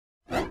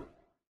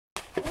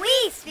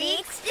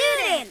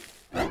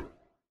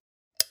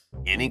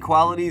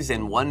Inequalities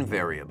in one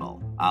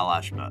variable, a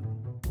la Shmoop.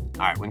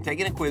 Alright, when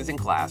taking a quiz in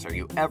class, are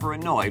you ever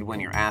annoyed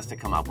when you're asked to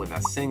come up with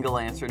a single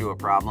answer to a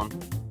problem?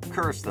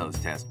 Curse those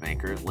test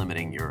makers,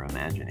 limiting your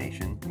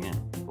imagination. Yeah.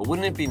 But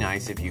wouldn't it be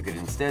nice if you could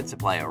instead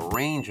supply a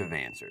range of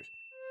answers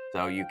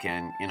so you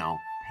can,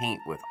 paint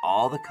with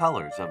all the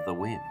colors of the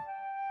wind?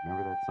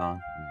 Remember that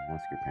song?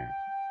 Ask your parents.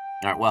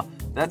 Alright, well,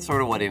 that's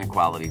sort of what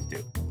inequalities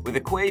do. With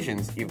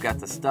equations, you've got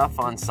the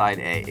stuff on side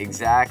A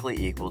exactly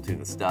equal to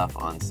the stuff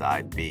on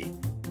side B.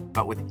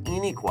 But with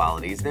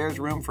inequalities, there's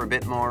room for a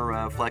bit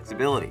more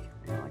flexibility,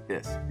 like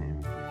this.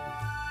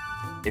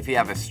 If you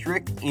have a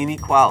strict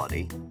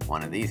inequality,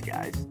 one of these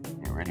guys,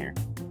 right here,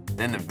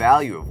 then the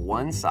value of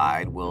one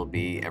side will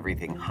be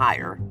everything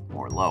higher,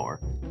 or lower,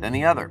 than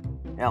the other.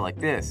 Yeah,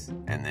 like this,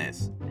 and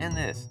this, and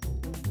this.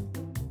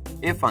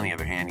 If, on the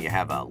other hand, you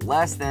have a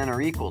less than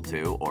or equal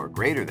to, or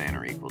greater than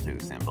or equal to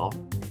symbol,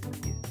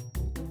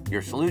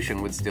 your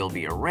solution would still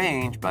be a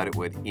range, but it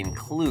would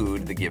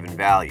include the given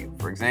value.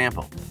 For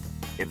example,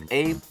 if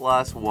a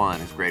plus 1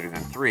 is greater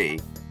than 3,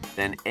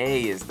 then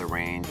a is the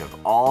range of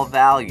all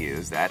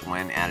values that,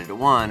 when added to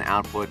 1,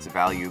 outputs a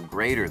value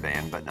greater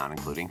than, but not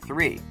including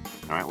 3.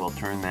 All right, we'll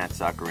turn that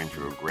sucker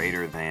into a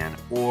greater than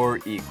or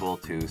equal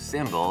to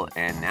symbol,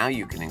 and now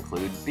you can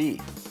include b.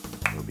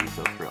 You'll be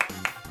so thrilled.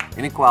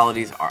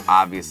 Inequalities are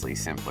obviously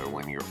simpler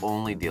when you're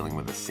only dealing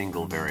with a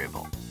single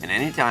variable. And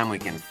anytime we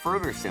can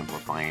further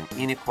simplify an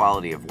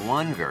inequality of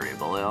one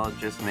variable, it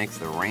just makes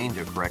the range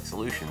of correct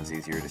solutions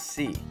easier to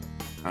see.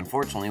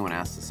 Unfortunately, when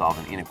asked to solve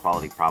an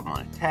inequality problem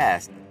on a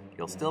test,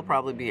 you'll still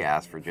probably be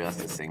asked for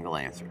just a single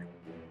answer.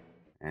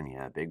 And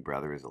yeah, Big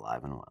Brother is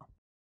alive and well.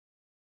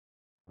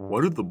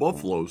 What did the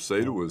buffalo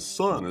say to his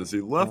son as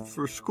he left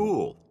for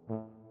school?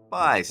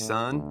 Bye,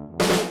 son.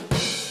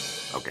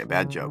 Okay,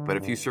 bad joke, but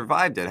if you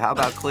survived it, how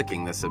about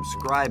clicking the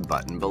subscribe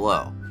button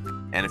below?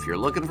 And if you're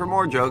looking for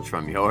more jokes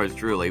from yours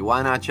truly,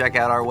 why not check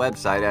out our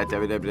website at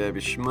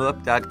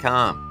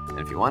www.shmoop.com. And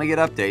if you want to get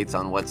updates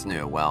on what's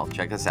new, well,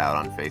 check us out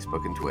on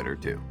Facebook and Twitter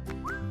too.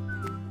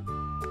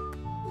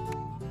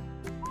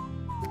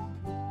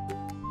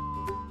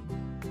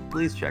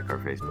 Please check our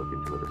Facebook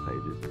and Twitter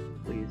pages,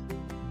 please.